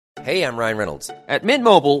Hey, I'm Ryan Reynolds. At Mint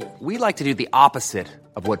Mobile, we like to do the opposite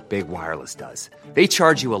of what Big Wireless does. They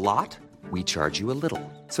charge you a lot, we charge you a little.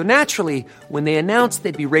 So naturally, when they announced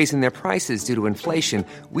they'd be raising their prices due to inflation,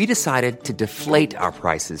 we decided to deflate our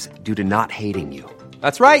prices due to not hating you.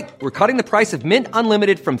 That's right. We're cutting the price of Mint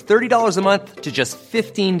Unlimited from $30 a month to just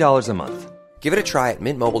 $15 a month. Give it a try at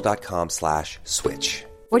mintmobile.com/switch.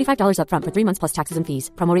 $45 up front for 3 months plus taxes and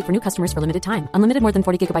fees. Promo rate for new customers for limited time. Unlimited more than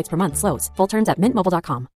 40 gigabytes per month. Slows full terms at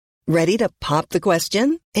mintmobile.com. Ready to pop the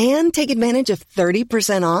question and take advantage of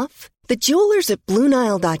 30% off? The jewelers at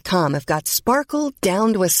BlueNile.com have got sparkle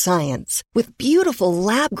down to a science with beautiful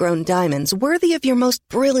lab-grown diamonds worthy of your most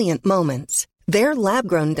brilliant moments. Their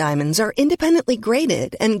lab-grown diamonds are independently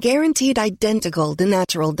graded and guaranteed identical to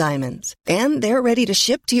natural diamonds. And they're ready to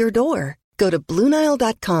ship to your door. Go to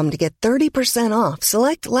BlueNile.com to get 30% off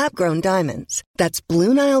select lab-grown diamonds. That's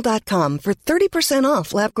BlueNile.com for 30%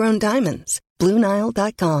 off lab-grown diamonds.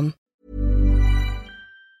 BlueNile.com.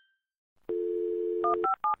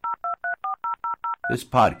 This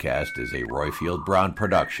podcast is a Royfield Brown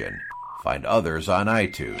production. Find others on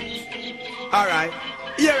iTunes. All right.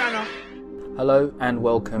 Yeah, I know. Hello and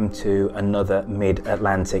welcome to another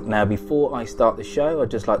Mid-Atlantic. Now, before I start the show,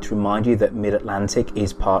 I'd just like to remind you that Mid-Atlantic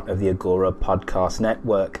is part of the Agora Podcast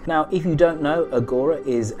Network. Now, if you don't know, Agora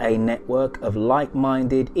is a network of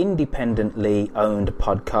like-minded, independently owned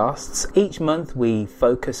podcasts. Each month, we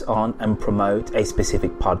focus on and promote a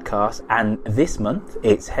specific podcast, and this month,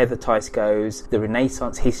 it's Heather Tysco's The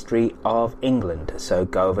Renaissance History of England. So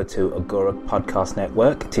go over to Agora Podcast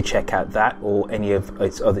Network to check out that or any of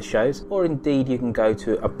its other shows, or indeed you can go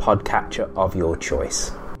to a podcatcher of your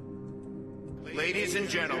choice. Ladies and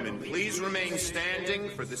gentlemen, please remain standing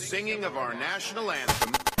for the singing of our national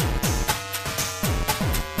anthem.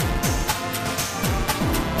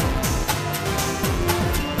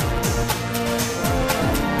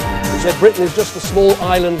 He said Britain is just a small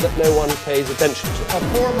island that no one pays attention to. A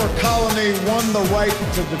former colony won the right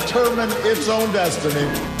to determine its own destiny.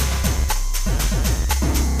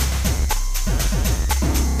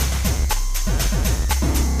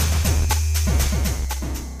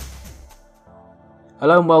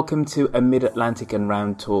 Hello and welcome to a Mid-Atlantic and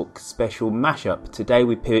Round Talk special mashup. Today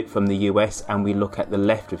we pivot from the US and we look at the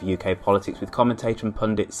left of UK politics with commentator and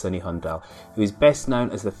pundit Sonny Hundal, who is best known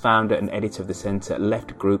as the founder and editor of the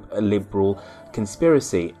centre-left group Liberal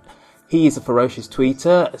Conspiracy. He is a ferocious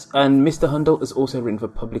tweeter, and Mr. Hundal has also written for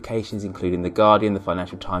publications including The Guardian, The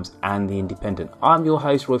Financial Times and The Independent. I'm your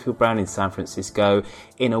host, Royfield Brown, in San Francisco,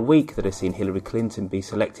 in a week that has seen Hillary Clinton be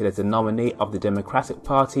selected as the nominee of the Democratic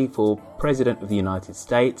Party for President of the United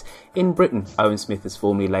States. In Britain, Owen Smith has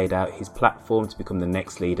formally laid out his platform to become the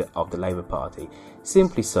next leader of the Labour Party.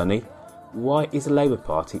 Simply, Sonny, why is the Labour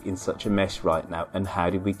Party in such a mess right now, and how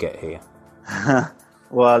did we get here?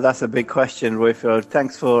 Well, that's a big question, Royfield.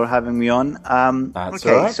 Thanks for having me on. That's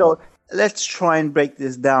okay, all right. So let's try and break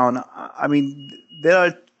this down. I mean, there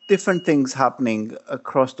are different things happening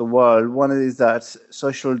across the world. One is that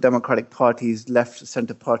social democratic parties, left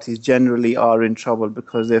center parties generally are in trouble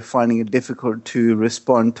because they're finding it difficult to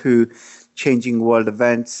respond to changing world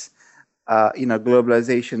events.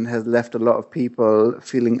 Globalization has left a lot of people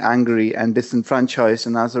feeling angry and disenfranchised,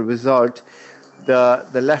 and as a result,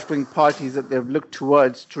 the left-wing parties that they've looked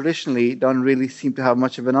towards traditionally don't really seem to have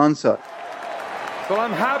much of an answer. But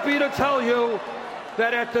I'm happy to tell you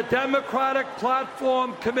that at the Democratic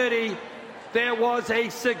Platform Committee, there was a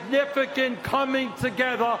significant coming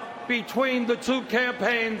together between the two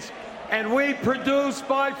campaigns, and we produced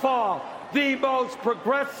by far the most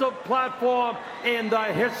progressive platform in the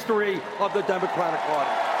history of the Democratic Party.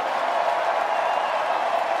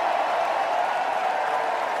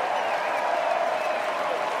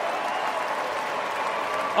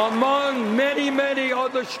 Among many, many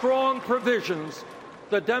other strong provisions,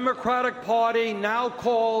 the Democratic Party now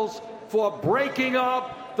calls for breaking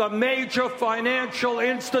up the major financial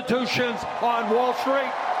institutions on Wall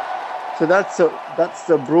Street. So that's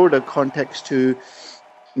the broader context to,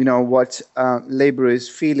 what Labour is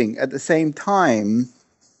feeling. At the same time,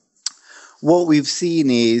 what we've seen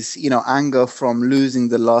is, anger from losing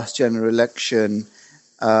the last general election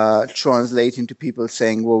translate into people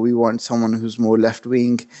saying, well, we want someone who's more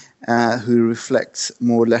left-wing, who reflects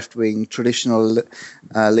more left-wing traditional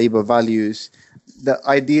Labour values. The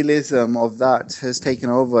idealism of that has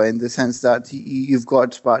taken over in the sense that you've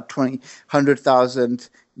got about 100,000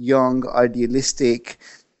 young, idealistic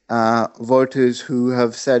voters who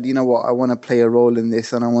have said, you know what, I want to play a role in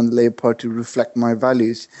this and I want the Labour Party to reflect my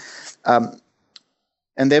values.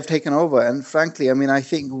 And they've taken over. And frankly, I mean, I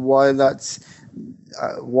think while that's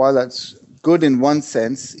good in one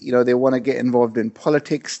sense. They want to get involved in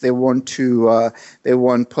politics. They want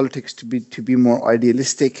politics to be more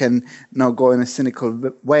idealistic and not go in a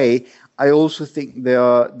cynical way. I also think they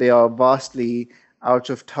are vastly out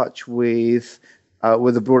of touch with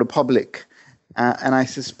the broader public, and I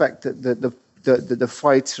suspect that the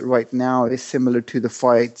fight right now is similar to the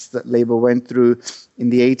fights that Labour went through in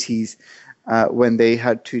the 80s when they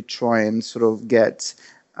had to try and sort of get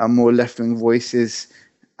more left-wing voices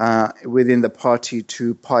within the party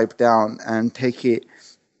to pipe down and take it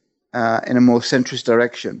in a more centrist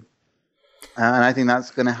direction. And I think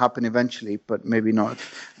that's going to happen eventually, but maybe not.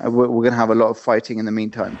 We're going to have a lot of fighting in the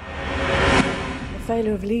meantime. The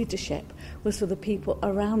failure of leadership was for the people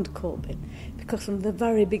around Corbyn, because from the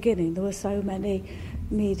very beginning there were so many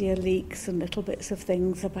media leaks and little bits of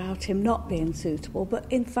things about him not being suitable. But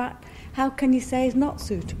in fact, how can you say he's not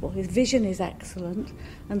suitable? His vision is excellent,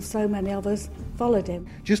 and so many others followed him.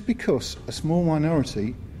 Just because a small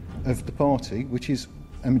minority of the party, which is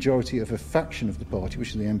a majority of a faction of the party,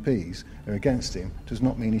 which are the MPs, are against him, does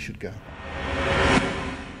not mean he should go.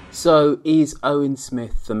 So is Owen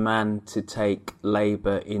Smith the man to take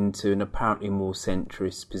Labour into an apparently more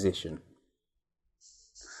centrist position?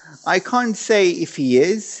 I can't say if he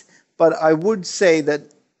is, but I would say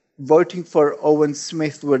that voting for Owen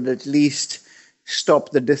Smith would at least stop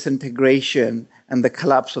the disintegration and the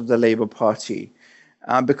collapse of the Labour Party,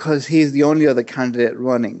 because he's the only other candidate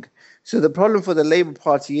running. So the problem for the Labour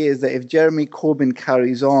Party is that if Jeremy Corbyn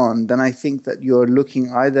carries on, then I think that you're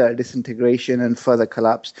looking either at disintegration and further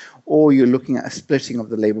collapse, or you're looking at a splitting of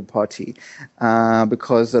the Labour Party,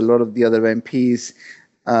 because a lot of the other MPs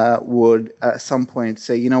would at some point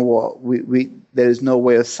say, you know what, we there is no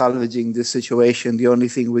way of salvaging this situation. The only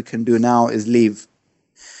thing we can do now is leave.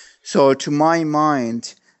 So to my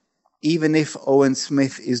mind, even if Owen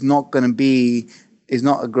Smith is not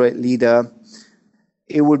a great leader,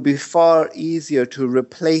 it would be far easier to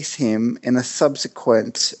replace him in a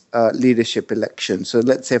subsequent leadership election. So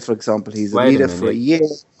let's say, for example, he's a leader for a year.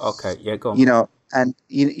 Okay, yeah, go on. And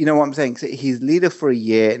you know what I'm saying? So he's leader for a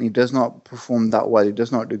year and he does not perform that well. He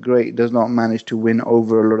does not do great. He does not manage to win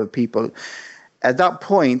over a lot of people. At that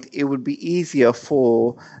point, it would be easier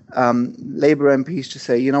for Labour MPs to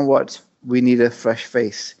say, you know what, we need a fresh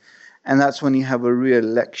face. And that's when you have a real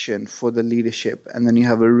election for the leadership, and then you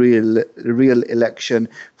have a real election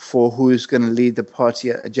for who is going to lead the party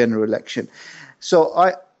at a general election. So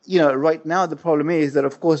right now the problem is that,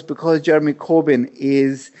 of course, because Jeremy Corbyn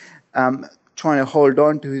is trying to hold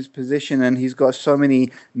on to his position and he's got so many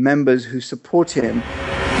members who support him.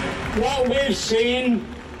 What we've seen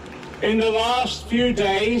in the last few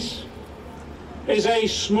days is a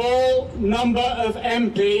small number of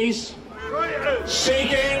MPs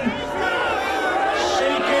seeking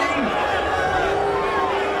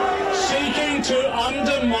to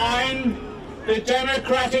undermine the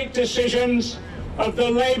democratic decisions of the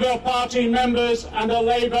Labour Party members and the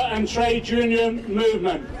Labour and trade union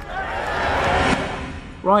movement.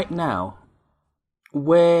 Right now,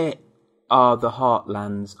 where are the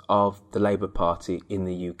heartlands of the Labour Party in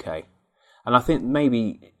the UK? And I think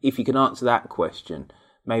maybe if you can answer that question,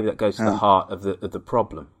 maybe that goes to the heart of the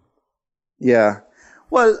problem. Yeah.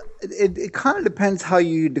 Well, it kind of depends how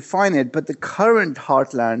you define it, but the current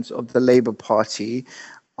heartlands of the Labour Party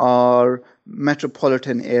are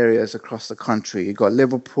metropolitan areas across the country. You've got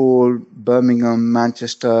Liverpool, Birmingham,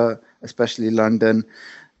 Manchester, especially London.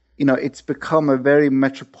 It's become a very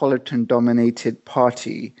metropolitan-dominated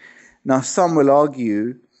party. Now, some will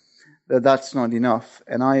argue that that's not enough,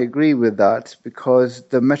 and I agree with that, because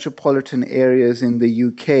the metropolitan areas in the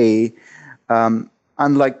UK,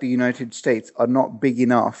 unlike the United States, are not big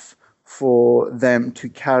enough for them to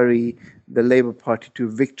carry the Labour Party to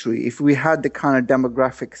victory. If we had the kind of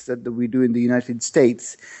demographics that we do in the United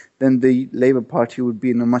States, then the Labour Party would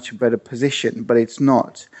be in a much better position, but it's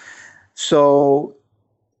not. So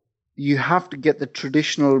you have to get the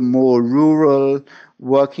traditional, more rural,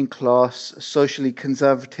 working class, socially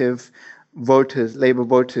conservative voters, Labour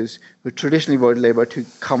voters, who traditionally vote Labour, to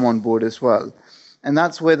come on board as well. And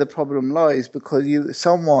that's where the problem lies, because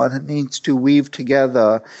someone needs to weave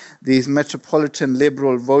together these metropolitan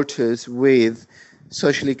liberal voters with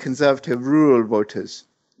socially conservative rural voters,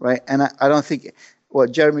 right? And I don't think,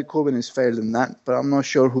 Jeremy Corbyn has failed in that, but I'm not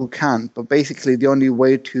sure who can. But basically, the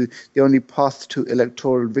only path to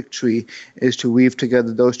electoral victory is to weave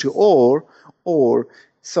together those two, or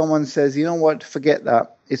someone says, you know what, forget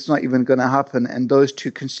that. It's not even going to happen. And those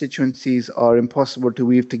two constituencies are impossible to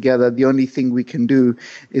weave together. The only thing we can do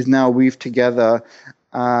is now weave together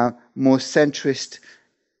more centrist,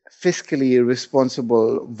 fiscally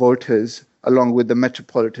responsible voters along with the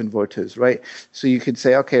metropolitan voters, right? So you could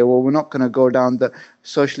say, okay, well, we're not going to go down the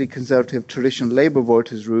socially conservative traditional Labour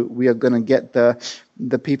voters route. We are going to get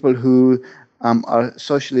the people who are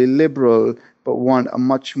socially liberal but want a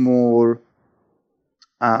much more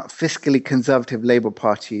fiscally conservative Labour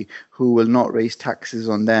Party who will not raise taxes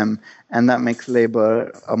on them. And that makes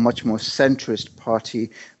Labour a much more centrist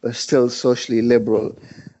party, but still socially liberal.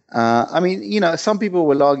 I mean, you know, some people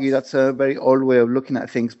will argue that's a very old way of looking at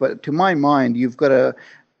things. But to my mind, you've got to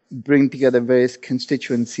bring together various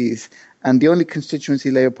constituencies. And the only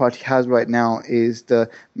constituency Labour Party has right now is the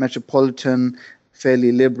metropolitan,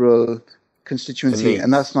 fairly liberal constituency.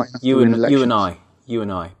 And that's not enough to win elections. You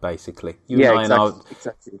and I, basically. You and I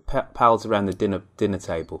exactly. Pals around the dinner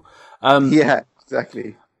table. Yeah,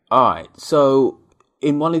 exactly. All right. So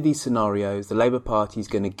in one of these scenarios, the Labour Party is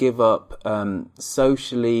going to give up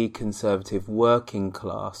socially conservative working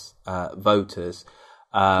class voters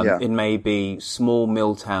in maybe small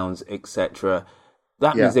mill towns, etc.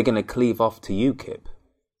 That means they're going to cleave off to UKIP.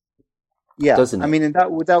 Yeah, doesn't it? I mean, and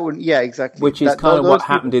that would, yeah, exactly. Which is kind of what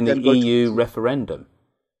happened in the EU referendum.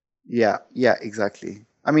 Yeah, exactly.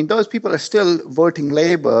 I mean, those people are still voting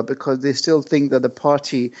Labour because they still think that the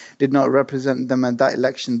party did not represent them at that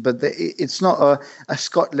election. But it's not a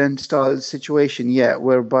Scotland-style situation yet,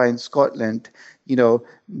 whereby in Scotland, you know,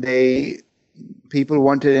 people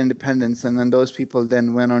wanted independence, and then those people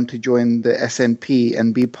then went on to join the SNP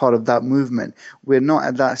and be part of that movement. We're not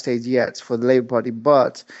at that stage yet for the Labour Party,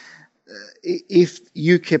 but if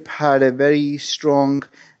UKIP had a very strong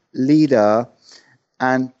leader,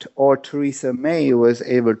 or Theresa May was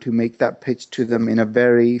able to make that pitch to them in a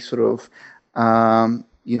very sort of,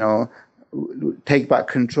 take back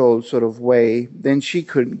control sort of way, then she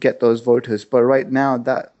could get those voters. But right now,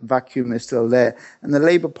 that vacuum is still there. And the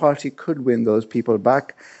Labour Party could win those people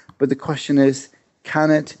back. But the question is, can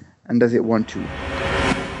it, and does it want to?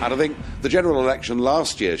 And I think the general election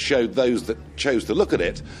last year showed those that chose to look at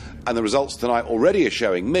it, and the results tonight already are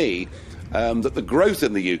showing me that the growth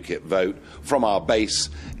in the UKIP vote from our base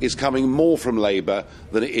is coming more from Labour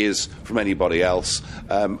than it is from anybody else.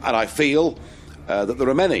 And I feel that there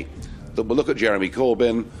are many that will look at Jeremy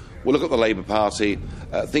Corbyn, will look at the Labour Party,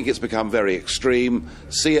 think it's become very extreme,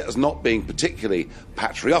 see it as not being particularly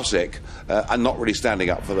patriotic, and not really standing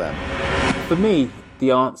up for them. For me,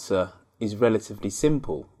 the answer is relatively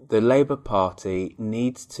simple. The Labour Party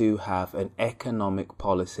needs to have an economic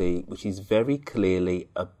policy which is very clearly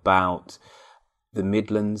about the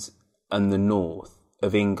Midlands and the north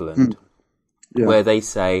of England, where they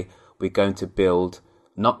say we're going to build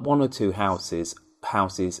not one or two houses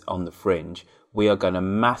on the fringe. We are going to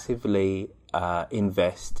massively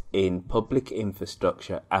invest in public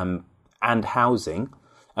infrastructure and housing.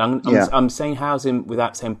 And I'm saying housing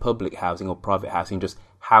without saying public housing or private housing, just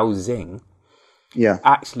housing. Yeah.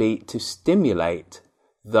 Actually, to stimulate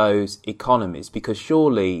those economies, because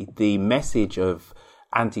surely the message of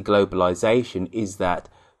anti-globalization is that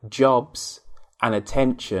jobs and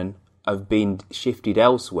attention have been shifted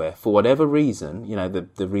elsewhere for whatever reason, you know,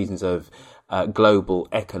 the reasons of global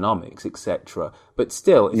economics, etc. But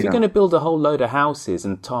still, if you're going to build a whole load of houses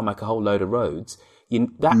and tarmac a whole load of roads,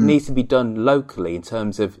 that needs to be done locally in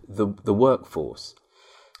terms of the workforce.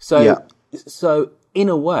 So in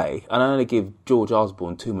a way, and I don't want to give George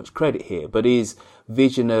Osborne too much credit here, but his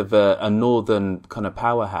vision of a northern kind of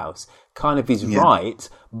powerhouse kind of is right,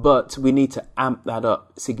 but we need to amp that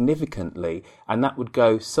up significantly, and that would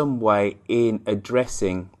go some way in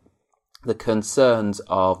addressing the concerns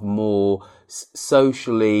of more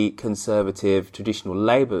socially conservative traditional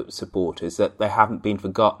Labour supporters, that they haven't been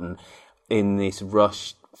forgotten in this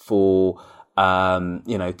rush for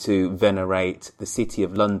to venerate the City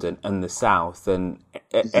of London and the South and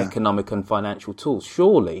economic and financial tools.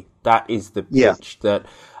 Surely that is the pitch that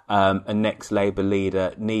a next Labour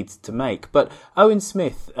leader needs to make. But Owen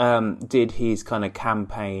Smith did his kind of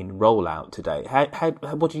campaign rollout today.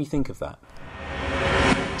 What do you think of that?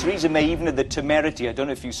 Theresa May even had the temerity, I don't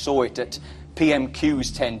know if you saw it at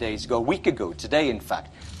PMQs 10 days ago, a week ago, today in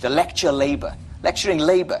fact, to lecturing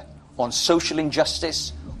Labour on social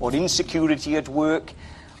injustice, on insecurity at work.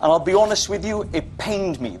 And I'll be honest with you, it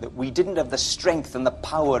pained me that we didn't have the strength and the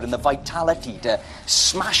power and the vitality to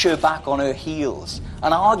smash her back on her heels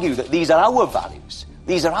and argue that these are our values,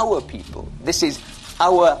 these are our people, this is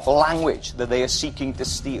our language that they are seeking to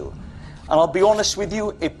steal. And I'll be honest with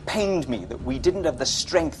you, it pained me that we didn't have the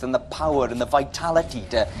strength and the power and the vitality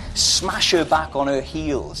to smash her back on her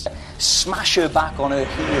heels.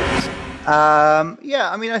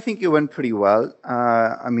 I mean, I think it went pretty well.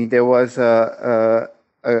 I mean, there was a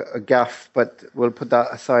a gaffe, but we'll put that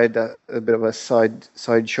aside, a bit of a side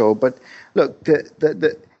show. But look,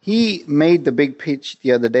 he made the big pitch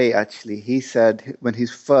the other day. Actually, he said when he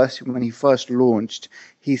first launched,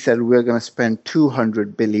 he said we're going to spend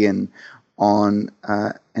 200 billion on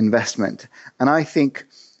investment, and I think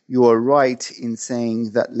you are right in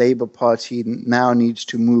saying that Labour Party now needs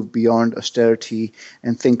to move beyond austerity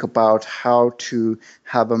and think about how to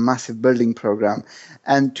have a massive building program.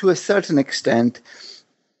 And to a certain extent,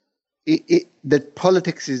 the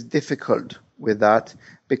politics is difficult with that,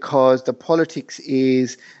 because the politics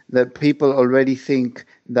is that people already think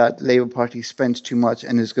that Labour Party spends too much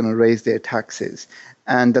and is going to raise their taxes.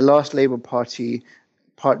 And the last Labour Party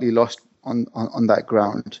partly lost on that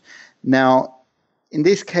ground. Now, in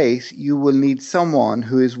this case, you will need someone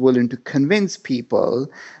who is willing to convince people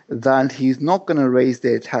that he's not going to raise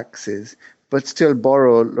their taxes, but still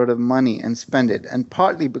borrow a lot of money and spend it. And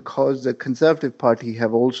partly because the Conservative Party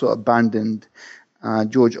have also abandoned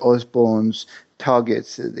George Osborne's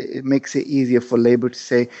targets, it makes it easier for Labour to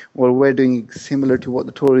say, well, we're doing similar to what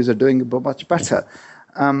the Tories are doing, but much better.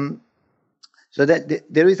 So that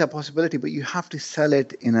there is a possibility, but you have to sell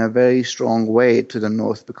it in a very strong way to the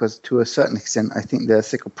North, because to a certain extent, I think they're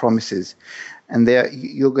sick of promises. And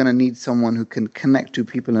you're going to need someone who can connect to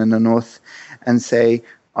people in the North and say,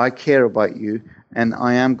 I care about you, and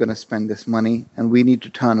I am going to spend this money, and we need to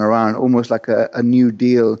turn around, almost like a New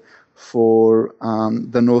Deal for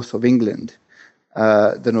the north of England,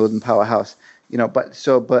 the Northern Powerhouse,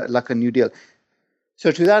 but like a New Deal. So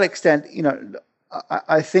to that extent,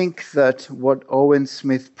 I think that what Owen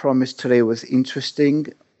Smith promised today was interesting.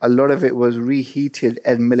 A lot of it was reheated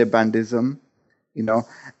Ed Milibandism,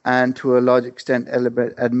 and to a large extent,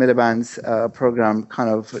 Ed Miliband's program kind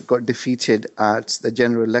of got defeated at the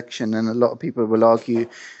general election. And a lot of people will argue,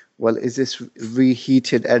 well, is this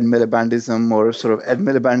reheated Ed Milibandism or sort of Ed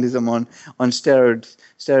Milibandism on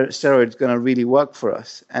steroids going to really work for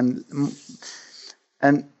us? And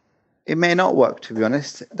it may not work, to be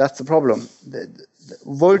honest. That's the problem. The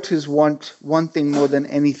voters want one thing more than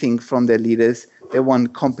anything from their leaders. They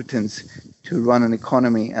want competence to run an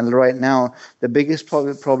economy. And right now, the biggest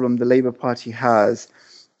problem the Labour Party has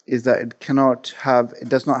is that it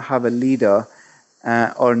does not have a leader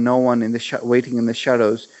or no one waiting in the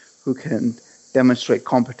shadows who can demonstrate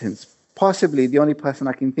competence. Possibly the only person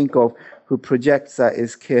I can think of who projects that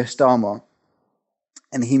is Keir Starmer.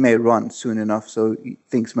 And he may run soon enough, so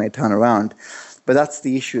things may turn around. But that's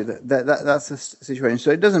the issue. That's the situation.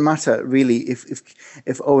 So it doesn't matter really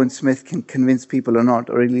if Owen Smith can convince people or not,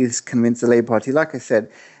 or at least convince the Labour Party. Like I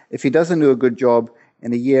said, if he doesn't do a good job,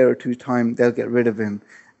 in a year or two time, they'll get rid of him,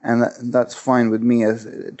 and that's fine with me.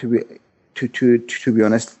 To be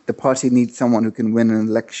honest, the party needs someone who can win an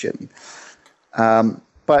election.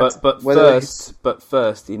 But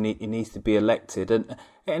first, he needs to be elected.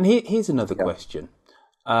 And here's another question.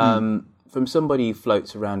 From somebody who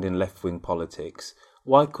floats around in left-wing politics,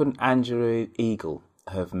 why couldn't Angela Eagle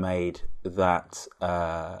have made that,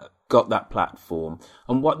 got that platform?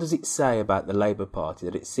 And what does it say about the Labour Party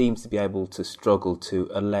that it seems to be able to struggle to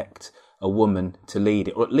elect a woman to lead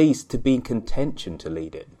it, or at least to be in contention to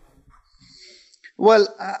lead it? Well,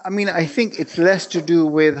 I think it's less to do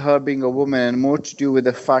with her being a woman and more to do with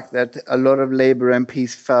the fact that a lot of Labour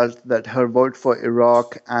MPs felt that her vote for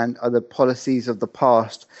Iraq and other policies of the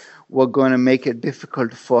past were going to make it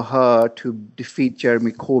difficult for her to defeat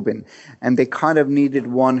Jeremy Corbyn. And they kind of needed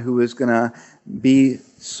one who was going to be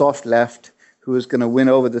soft left, who was going to win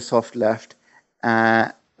over the soft left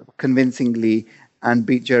convincingly and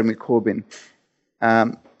beat Jeremy Corbyn.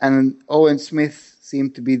 And Owen Smith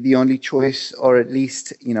seemed to be the only choice, or at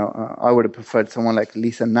least, I would have preferred someone like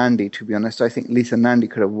Lisa Nandy, to be honest. I think Lisa Nandy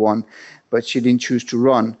could have won, but she didn't choose to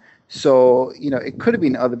run. So, it could have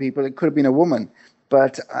been other people. It could have been a woman.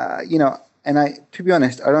 But, to be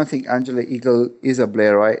honest, I don't think Angela Eagle is a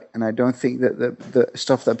Blairite, and I don't think that the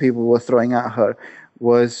stuff that people were throwing at her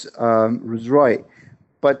was right.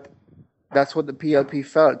 But that's what the PLP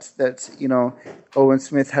felt, that, Owen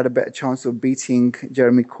Smith had a better chance of beating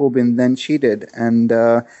Jeremy Corbyn than she did, and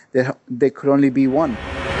there could only be one.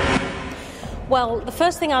 Well, the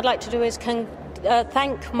first thing I'd like to do is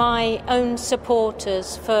thank my own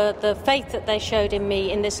supporters for the faith that they showed in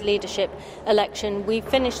me in this leadership election. We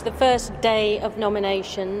finished the first day of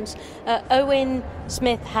nominations. Owen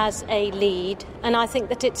Smith has a lead, and I think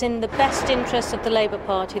that it's in the best interest of the Labour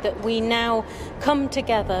Party that we now come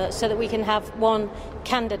together so that we can have one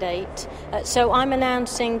candidate. So I'm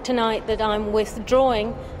announcing tonight that I'm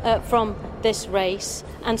withdrawing from this race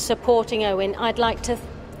and supporting Owen. I'd like to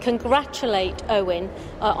congratulate Owen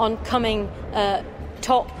on coming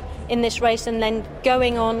top in this race and then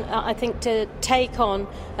going on, I think, to take on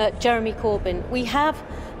Jeremy Corbyn. We have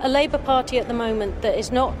a Labour Party at the moment that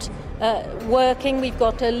is not working. We've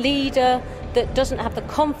got a leader that doesn't have the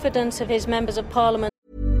confidence of his members of Parliament.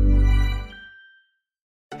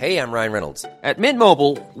 Hey, I'm Ryan Reynolds. At Mint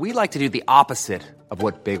Mobile, we like to do the opposite of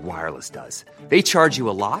what Big Wireless does. They charge you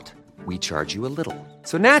a lot, we charge you a little.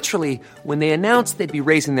 So naturally, when they announced they'd be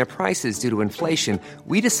raising their prices due to inflation,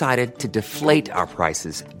 we decided to deflate our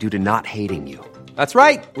prices due to not hating you. That's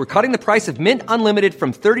right. We're cutting the price of Mint Unlimited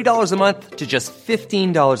from $30 a month to just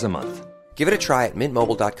 $15 a month. Give it a try at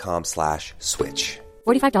mintmobile.com/switch.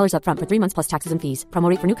 $45 up front for 3 months plus taxes and fees. Promo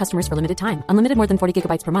rate for new customers for limited time. Unlimited more than 40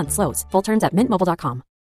 gigabytes per month. Slows full terms at mintmobile.com.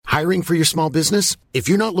 Hiring for your small business? If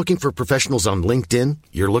you're not looking for professionals on LinkedIn,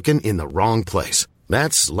 you're looking in the wrong place.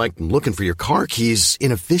 That's like looking for your car keys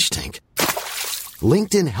in a fish tank.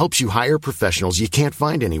 LinkedIn helps you hire professionals you can't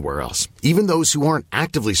find anywhere else, even those who aren't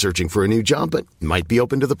actively searching for a new job but might be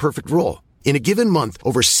open to the perfect role. In a given month,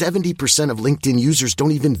 over 70% of LinkedIn users don't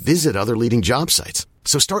even visit other leading job sites.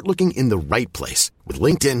 So start looking in the right place. With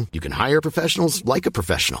LinkedIn, you can hire professionals like a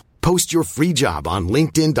professional. Post your free job on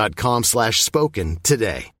linkedin.com/spoken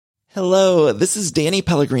today. Hello, this is Danny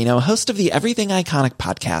Pellegrino, host of the Everything Iconic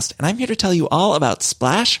podcast, and I'm here to tell you all about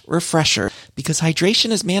Splash Refresher, because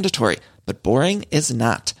hydration is mandatory, but boring is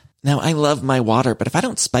not. Now, I love my water, but if I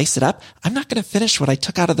don't spice it up, I'm not going to finish what I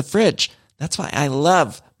took out of the fridge. That's why I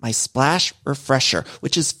love my Splash Refresher,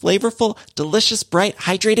 which is flavorful, delicious, bright,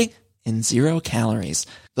 hydrating, and 0 calories.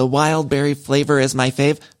 The wild berry flavor is my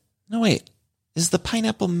fave. No, wait. Is the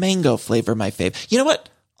pineapple mango flavor my fave? You know what?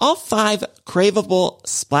 All 5 craveable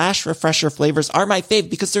Splash Refresher flavors are my fave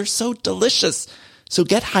because they're so delicious. So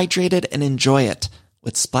get hydrated and enjoy it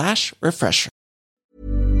with Splash Refresher.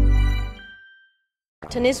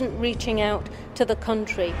 And isn't reaching out to the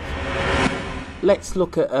country. Let's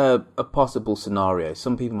look at a possible scenario.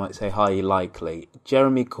 Some people might say highly likely.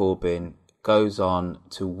 Jeremy Corbyn goes on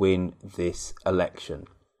to win this election.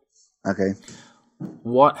 Okay.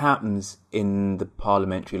 What happens in the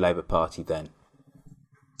Parliamentary Labour Party then?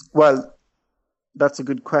 Well, that's a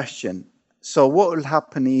good question. So what will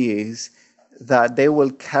happen is that they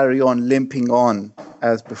will carry on limping on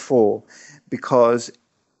as before, because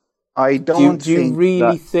I don't think... Do you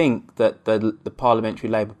really think that the Parliamentary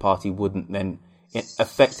Labour Party wouldn't then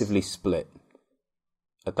effectively split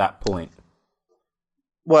at that point?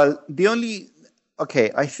 Well,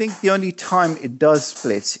 I think the only time it does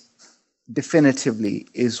split definitively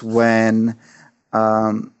is when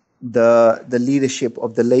the leadership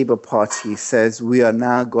of the Labour Party says we are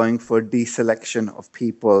now going for deselection of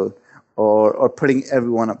people, or putting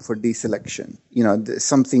everyone up for deselection. You know,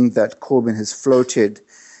 something that Corbyn has floated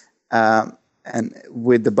and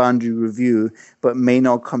with the boundary review, but may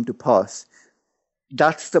not come to pass.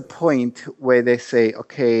 That's the point where they say,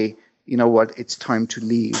 okay, you know what, it's time to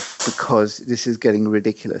leave because this is getting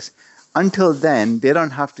ridiculous. Until then, they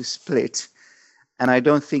don't have to split. And I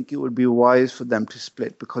don't think it would be wise for them to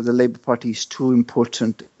split because the Labour Party is too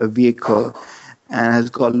important a vehicle and has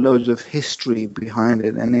got loads of history behind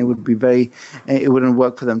it. And it wouldn't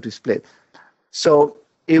work for them to split. So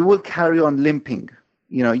it will carry on limping.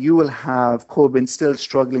 You know, you will have Corbyn still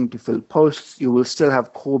struggling to fill posts. You will still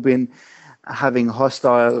have Corbyn having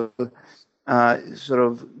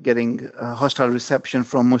getting hostile reception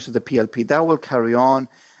from most of the PLP. That will carry on,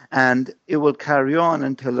 and it will carry on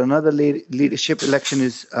until another leadership election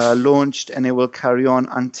is launched, and it will carry on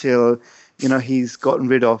until, you know, he's gotten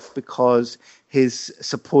rid of because his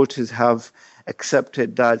supporters have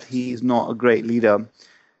accepted that he is not a great leader.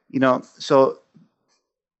 You know, so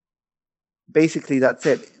basically that's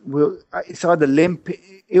it. It's either limp.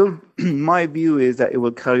 My view is that it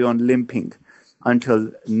will carry on limping until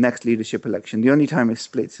next leadership election. The only time it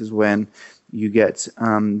splits is when you get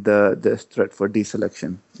the threat for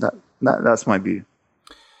deselection. That's my view.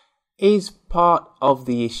 Is part of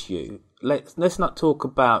the issue. Let's not talk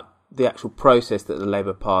about the actual process that the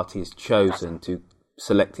Labour Party has chosen to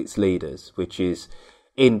select its leaders, which is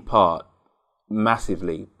in part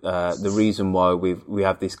massively the reason why we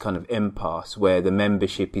have this kind of impasse where the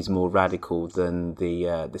membership is more radical than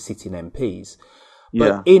the sitting MPs.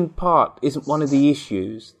 But in part, isn't one of the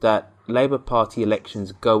issues that Labour Party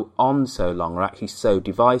elections go on so long, are actually so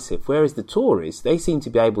divisive, whereas the Tories, they seem to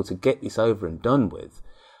be able to get this over and done with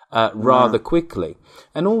rather quickly.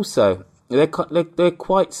 And also, they're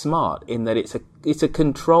quite smart in that it's a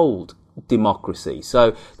controlled democracy.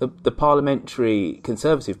 So the Parliamentary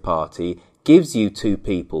Conservative Party gives you 2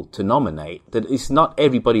 people to nominate. That it's not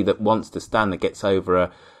everybody that wants to stand that gets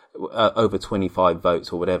over over 25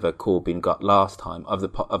 votes or whatever Corbyn got last time of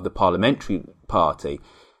the parliamentary party.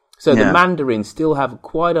 So the Mandarins still have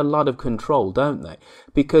quite a lot of control, don't they?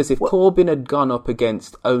 Because if Corbyn had gone up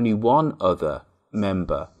against only one other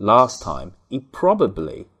member last time, he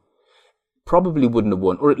probably wouldn't have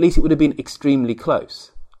won, or at least it would have been extremely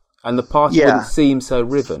close, and the party wouldn't seem so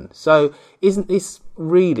riven. So isn't this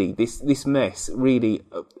really, this mess really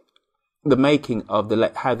the making of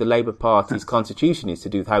how the Labour Party's constitution is to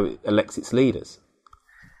do with how it elects its leaders?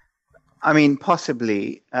 I mean,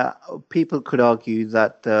 possibly. People could argue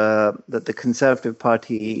that the Conservative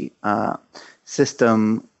Party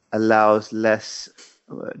system allows less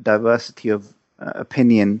diversity of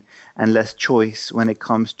opinion and less choice when it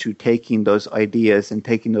comes to taking those ideas and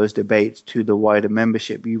taking those debates to the wider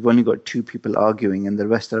membership. You've only got two people arguing, and the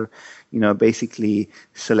rest are, basically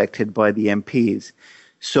selected by the MPs.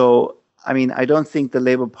 So, I mean, I don't think the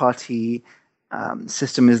Labour Party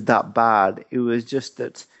system is that bad. It was just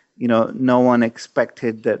that, no one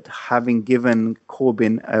expected that, having given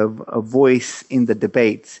Corbyn a voice in the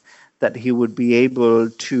debates, that he would be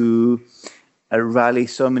able to rally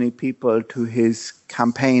so many people to his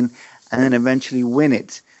campaign and then eventually win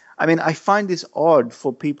it. I mean, I find this odd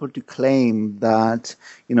for people to claim that,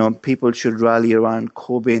 people should rally around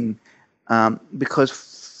Corbyn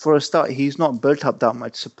because, for a start, he's not built up that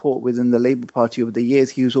much support within the Labour Party over the years.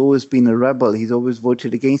 He's always been a rebel. He's always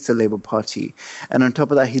voted against the Labour Party. And on top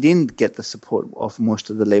of that, he didn't get the support of most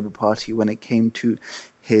of the Labour Party when it came to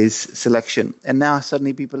his selection. And now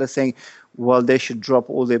suddenly people are saying, well, they should drop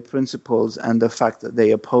all their principles and the fact that they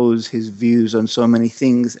oppose his views on so many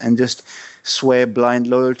things and just swear blind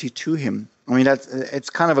loyalty to him. I mean, it's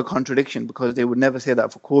kind of a contradiction, because they would never say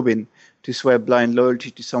that for Corbyn, to swear blind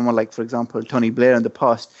loyalty to someone like, for example, Tony Blair in the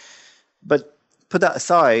past. But put that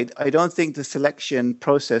aside, I don't think the selection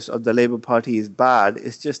process of the Labour Party is bad.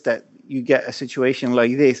 It's just that you get a situation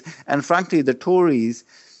like this. And frankly, the Tories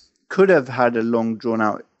could have had a long,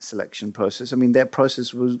 drawn-out selection process. I mean, their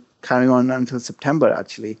process was carrying on until September,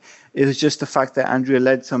 actually. It was just the fact that Andrea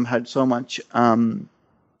Leadsom had so much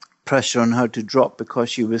pressure on her to drop, because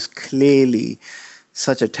she was clearly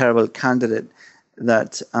such a terrible candidate,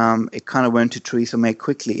 that it kind of went to Theresa May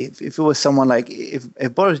quickly. If it was someone like,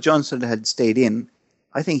 if Boris Johnson had stayed in,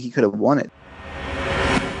 I think he could have won it.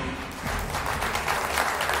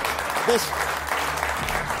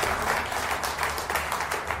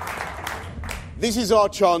 This is our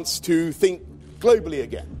chance to think globally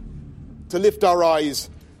again, to lift our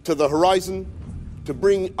eyes to the horizon, to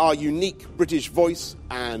bring our unique British voice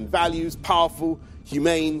and values, powerful,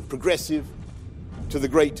 humane, progressive, to the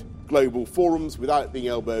great global forums without being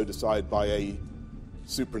elbowed aside by a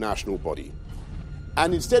supranational body.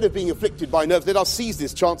 And instead of being afflicted by nerves, let us seize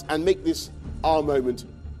this chance and make this our moment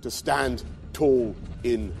to stand tall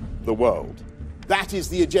in the world. That is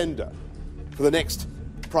the agenda for the next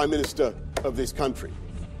Prime Minister of this country.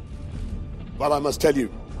 But I must tell you,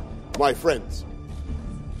 my friends,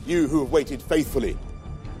 you who have waited faithfully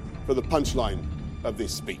for the punchline of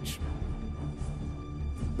this speech,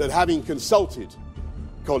 that having consulted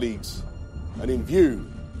colleagues and in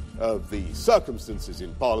view of the circumstances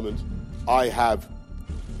in Parliament, I have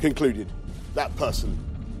concluded that person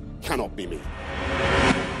cannot be me.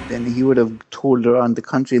 Then he would have toured around the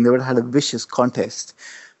country, and they would have had a vicious contest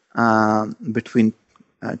between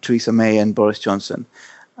Theresa May and Boris Johnson,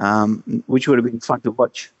 which would have been fun to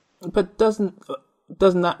watch. But doesn't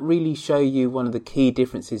that really show you one of the key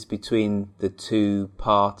differences between the two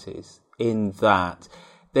parties, in that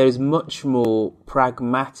there is much more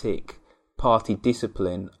pragmatic party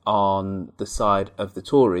discipline on the side of the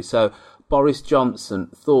Tories? So Boris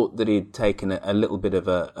Johnson thought that he'd taken a little bit of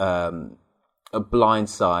a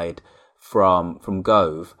blindside from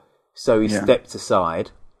Gove, so he stepped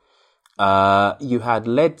aside. You had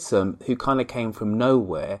Leadsom, who kind of came from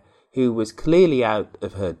nowhere, who was clearly out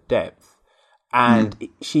of her depth, and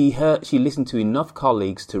she listened to enough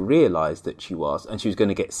colleagues to realise that she was going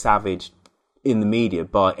to get savaged in the media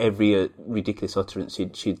by every ridiculous utterance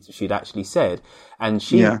she'd actually said, and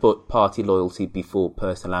she put party loyalty before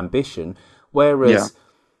personal ambition, whereas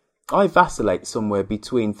I vacillate somewhere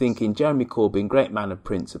between thinking Jeremy Corbyn, great man of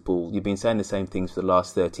principle, you've been saying the same things for the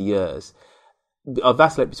last 30 years, I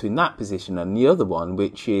vacillate between that position and the other one,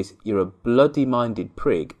 which is you're a bloody minded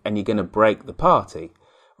prig and you're going to break the party,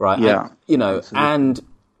 right? Yeah, and, absolutely. And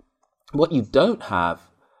what you don't have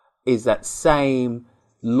is that same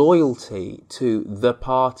loyalty to the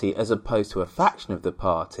party as opposed to a faction of the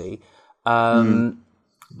party on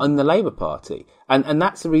the Labour Party. And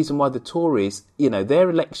that's the reason why the Tories, their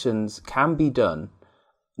elections can be done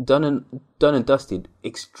and dusted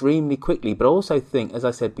extremely quickly. But I also think, as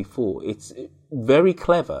I said before, it's very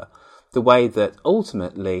clever the way that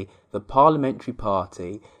ultimately the parliamentary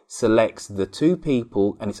party selects the two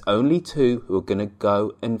people, and it's only two who are going to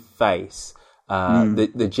go and face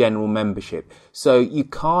the general membership. So you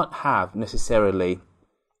can't have necessarily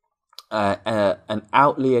an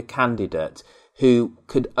outlier candidate who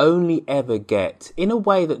could only ever get, in a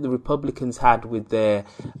way that the Republicans had with their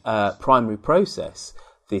primary process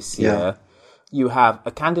this year, you have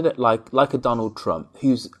a candidate like a Donald Trump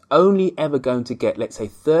who's only ever going to get, let's say,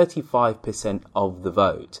 35% of the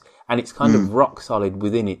vote. And it's kind of rock solid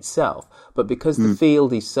within itself. But because the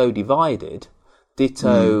field is so divided,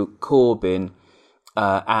 ditto Corbyn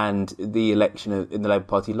and the election in the Labour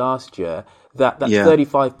Party last year, that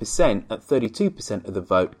 35%, at 32% of the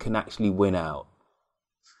vote can actually win out.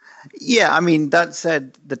 Yeah, I mean, that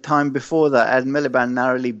said, the time before that, Ed Miliband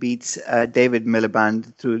narrowly beats David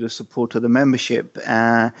Miliband through the support of the membership.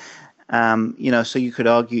 So you could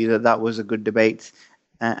argue that was a good debate,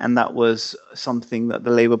 and that was something that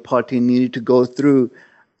the Labour Party needed to go through.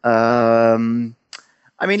 I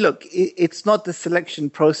mean, look, it's not the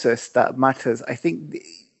selection process that matters. I think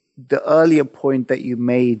the earlier point that you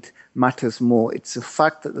made matters more. It's the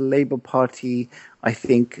fact that the Labour Party, I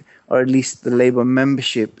think, or at least the Labour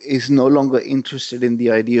membership, is no longer interested in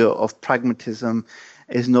the idea of pragmatism,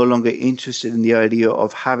 is no longer interested in the idea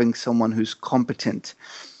of having someone who's competent.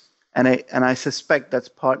 And I suspect that's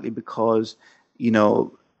partly because,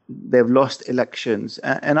 they've lost elections.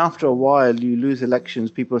 And after a while, you lose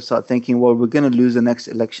elections, people start thinking, well, we're going to lose the next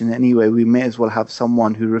election anyway. We may as well have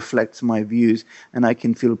someone who reflects my views and I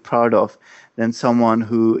can feel proud of, than someone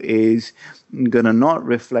who is going to not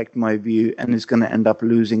reflect my view and is going to end up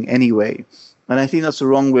losing anyway. And I think that's the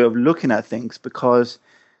wrong way of looking at things, because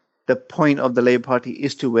the point of the Labour Party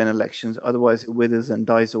is to win elections. Otherwise, it withers and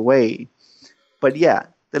dies away. But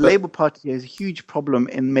the Labour Party has a huge problem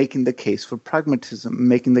in making the case for pragmatism,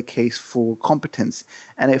 making the case for competence.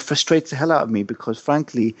 And it frustrates the hell out of me because,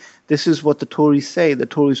 frankly, this is what the Tories say. The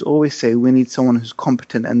Tories always say we need someone who's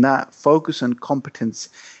competent. And that focus on competence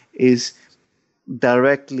is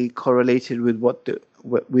directly correlated with what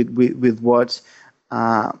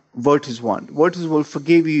voters want. Voters will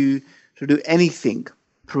forgive you to do anything,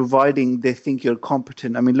 providing they think you're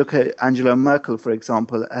competent. I mean, look at Angela Merkel, for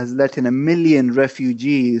example, has let in 1 million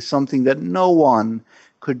refugees, something that no one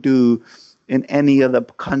could do in any other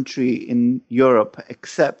country in Europe,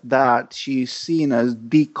 except that she's seen as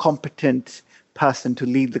the competent person to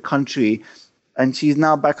lead the country. And she's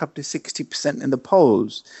now back up to 60% in the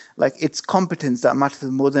polls. Like, it's competence that matters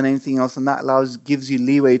more than anything else, and that gives you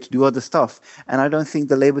leeway to do other stuff. And I don't think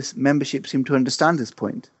the Labour membership seem to understand this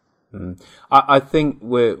point. I think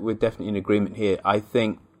we're definitely in agreement here. I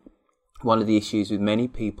think one of the issues with many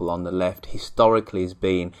people on the left historically has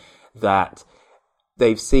been that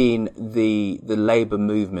they've seen the Labour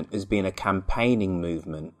movement as being a campaigning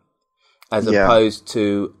movement as opposed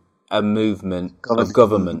to a movement of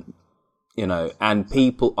government, and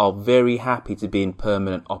people are very happy to be in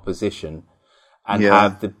permanent opposition and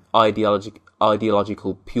have the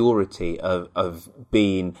ideological purity of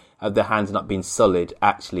their hands not being sullied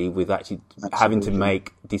with having to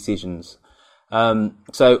make decisions.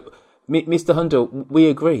 So, Mr. Hundal, we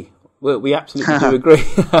agree. We absolutely do agree.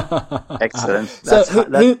 Excellent.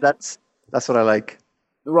 That's what I like.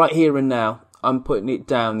 Right here and now, I'm putting it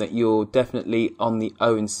down that you're definitely on the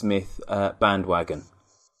Owen Smith bandwagon.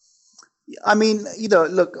 I mean,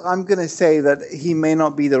 look, I'm going to say that he may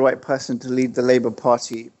not be the right person to lead the Labour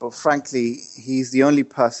Party, but frankly, he's the only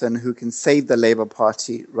person who can save the Labour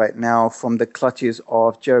Party right now from the clutches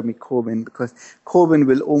of Jeremy Corbyn, because Corbyn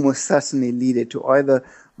will almost certainly lead it to either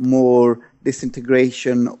more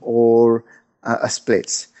disintegration or a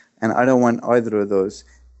split. And I don't want either of those.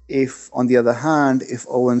 If, on the other hand, if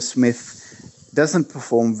Owen Smith doesn't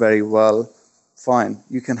perform very well, fine,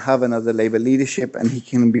 you can have another Labour leadership and he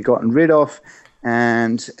can be gotten rid of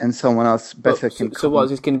and someone else better can come. So what, is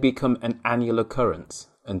this going to become an annual occurrence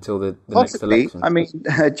until the next election? I mean,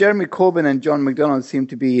 Jeremy Corbyn and John McDonnell seemed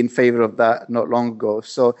to be in favour of that not long ago.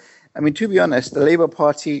 So, I mean, to be honest, the Labour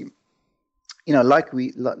Party,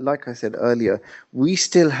 like I said earlier, we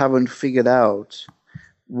still haven't figured out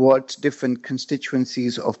what different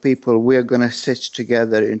constituencies of people we're going to stitch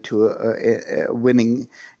together into a winning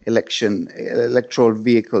electoral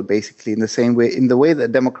vehicle, basically, in the way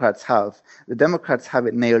that Democrats have. The Democrats have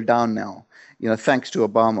it nailed down now, thanks to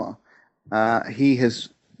Obama. He has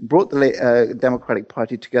brought the Democratic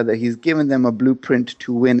Party together. He's given them a blueprint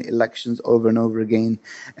to win elections over and over again.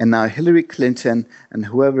 And now Hillary Clinton and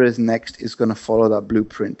whoever is next is going to follow that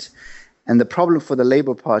blueprint. And the problem for the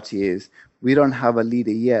Labour Party is we don't have a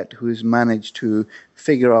leader yet who's managed to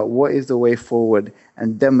figure out what is the way forward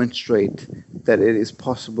and demonstrate that it is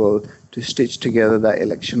possible to stitch together that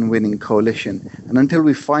election-winning coalition. And until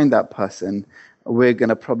we find that person, we're going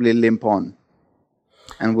to probably limp on.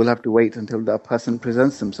 And we'll have to wait until that person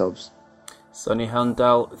presents themselves. Sunny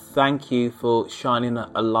Hundal, thank you for shining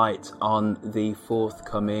a light on the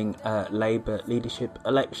forthcoming Labour leadership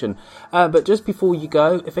election. But just before you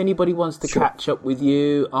go, if anybody wants to catch up with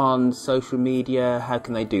you on social media, how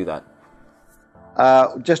can they do that?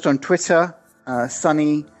 Just on Twitter,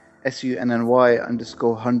 Sunny,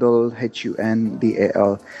 SUNNY_Hundal, HUNDAL.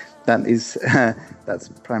 That's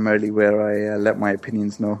primarily where I let my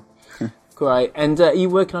opinions know. Great. And are you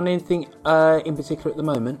working on anything in particular at the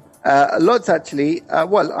moment? Lots, actually.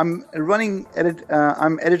 I'm I'm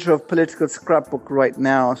editor of Political Scrapbook right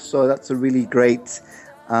now, so that's a really great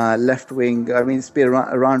left-wing. I mean, it's been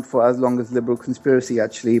around for as long as Liberal Conspiracy,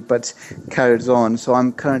 actually, but carries on. So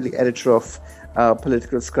I'm currently editor of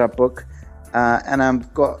Political Scrapbook, and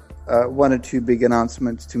I've got one or two big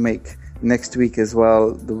announcements to make next week as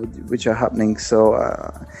well, which are happening. So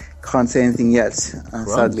can't say anything yet,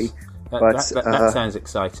 sadly. That sounds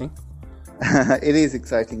exciting. It is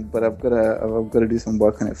exciting, but I've got to do some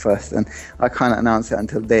work on it first, and I can't announce it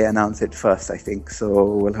until they announce it first, I think.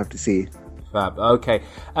 So we'll have to see. Fab. Okay.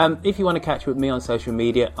 If you want to catch up with me on social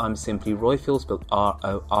media, I'm simply Roifield, spelled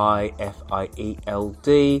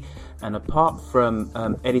ROIFIELD. And apart from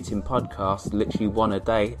editing podcasts, literally one a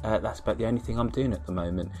day, that's about the only thing I'm doing at the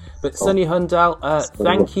moment. But Sunny Hundal,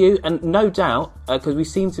 thank you, and no doubt, because we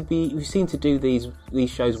seem to do these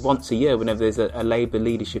shows once a year whenever there's a Labour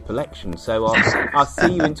leadership election. So I'll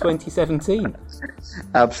see you in 2017.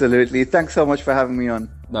 Absolutely. Thanks so much for having me on.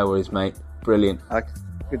 No worries, mate. Brilliant.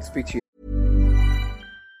 Good to speak to you.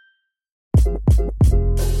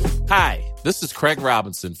 Hi, this is Craig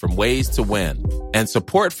Robinson from Ways to Win, and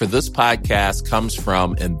support for this podcast comes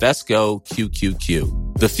from Invesco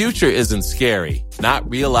QQQ. The future isn't scary. Not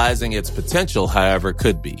realizing its potential, however,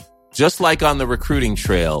 could be. Just like on the recruiting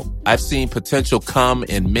trail, I've seen potential come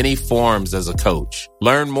in many forms as a coach.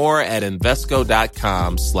 Learn more at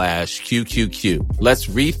Invesco.com/QQQ. Let's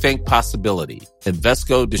rethink possibility.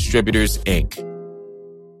 Invesco Distributors, Inc.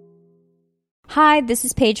 Hi, this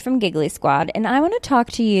is Paige from Giggly Squad, and I want to talk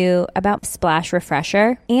to you about Splash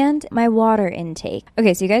Refresher and my water intake.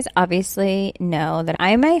 Okay, so you guys obviously know that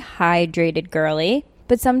I'm a hydrated girly,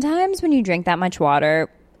 but sometimes when you drink that much water,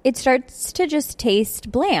 it starts to just taste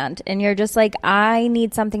bland, and you're just like, I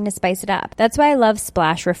need something to spice it up. That's why I love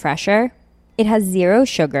Splash Refresher. It has 0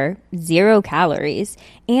 sugar, 0 calories,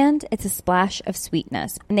 and it's a splash of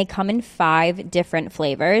sweetness. And they come in 5 different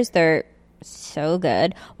flavors. They're so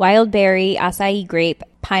good. Wild berry, acai grape,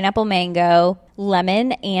 pineapple mango,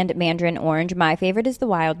 lemon, and mandarin orange. My favorite is the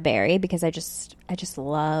wild berry because I just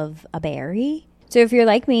love a berry. So if you're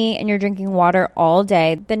like me and you're drinking water all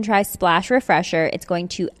day, then try Splash Refresher. It's going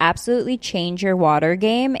to absolutely change your water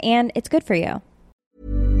game, and it's good for you.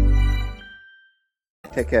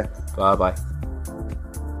 Take care. Bye-bye.